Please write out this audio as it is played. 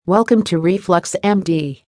Welcome to Reflux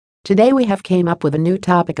MD. Today we have came up with a new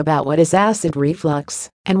topic about what is acid reflux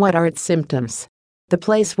and what are its symptoms. The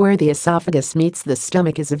place where the esophagus meets the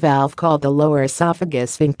stomach is a valve called the lower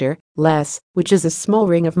esophagus sphincter, LES, which is a small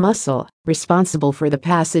ring of muscle responsible for the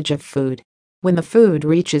passage of food. When the food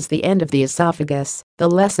reaches the end of the esophagus, the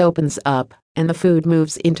LES opens up and the food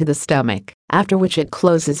moves into the stomach, after which it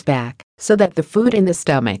closes back so that the food in the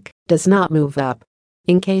stomach does not move up.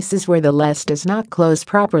 In cases where the LES does not close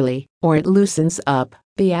properly, or it loosens up,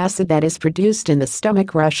 the acid that is produced in the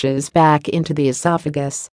stomach rushes back into the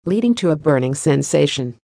esophagus, leading to a burning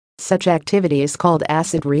sensation. Such activity is called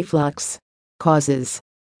acid reflux. Causes.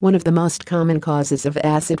 One of the most common causes of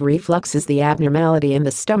acid reflux is the abnormality in the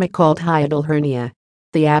stomach called hiatal hernia.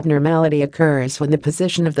 The abnormality occurs when the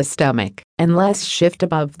position of the stomach and LES shift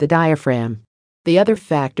above the diaphragm. The other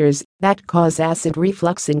factors that cause acid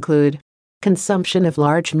reflux include consumption of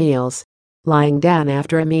large meals, lying down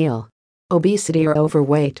after a meal, obesity or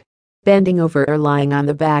overweight, bending over or lying on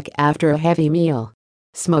the back after a heavy meal,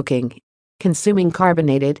 smoking, consuming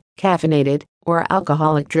carbonated, caffeinated, or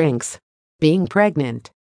alcoholic drinks, being pregnant,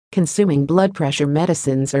 consuming blood pressure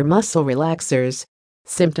medicines or muscle relaxers.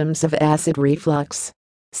 Symptoms of acid reflux.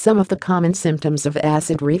 Some of the common symptoms of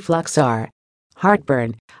acid reflux are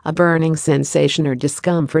heartburn, a burning sensation or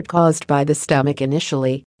discomfort caused by the stomach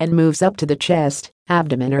initially and moves up to the chest,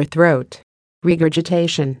 abdomen or throat.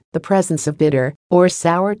 Regurgitation, the presence of bitter or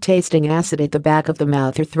sour tasting acid at the back of the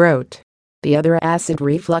mouth or throat. The other acid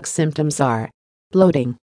reflux symptoms are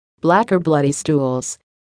bloating, black or bloody stools,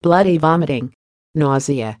 bloody vomiting,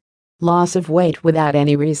 nausea, loss of weight without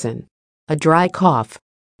any reason, a dry cough,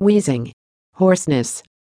 wheezing, hoarseness,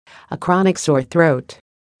 a chronic sore throat,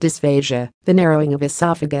 dysphagia, the narrowing of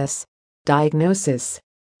esophagus. Diagnosis.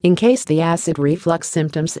 In case the acid reflux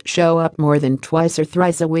symptoms show up more than twice or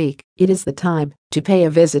thrice a week, it is the time to pay a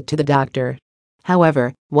visit to the doctor.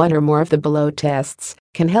 However, one or more of the below tests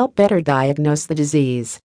can help better diagnose the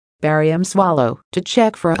disease. Barium swallow to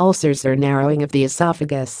check for ulcers or narrowing of the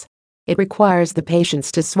esophagus. It requires the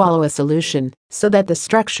patients to swallow a solution so that the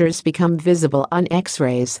structures become visible on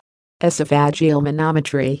X-rays. Esophageal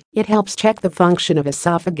manometry. It helps check the function of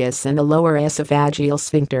esophagus and the lower esophageal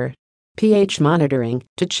sphincter. pH monitoring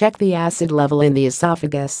to check the acid level in the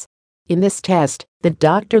esophagus. In this test, the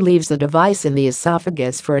doctor leaves the device in the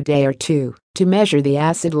esophagus for a day or two to measure the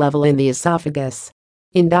acid level in the esophagus.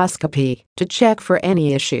 Endoscopy to check for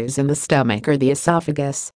any issues in the stomach or the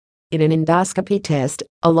esophagus. In an endoscopy test,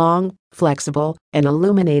 a long, flexible, and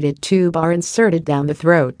illuminated tube are inserted down the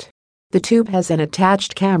throat. The tube has an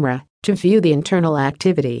attached camera to view the internal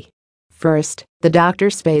activity. First, the doctor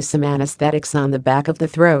sprays some anesthetics on the back of the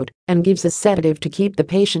throat and gives a sedative to keep the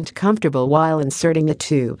patient comfortable while inserting the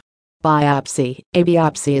tube. Biopsy. A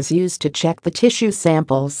biopsy is used to check the tissue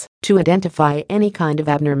samples to identify any kind of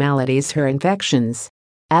abnormalities or infections.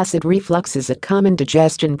 Acid reflux is a common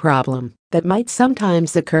digestion problem that might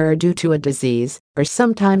sometimes occur due to a disease or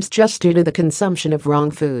sometimes just due to the consumption of wrong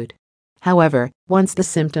food. However, once the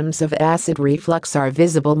symptoms of acid reflux are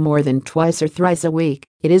visible more than twice or thrice a week,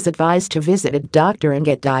 it is advised to visit a doctor and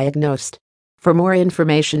get diagnosed. For more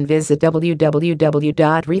information, visit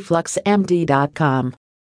www.refluxmd.com.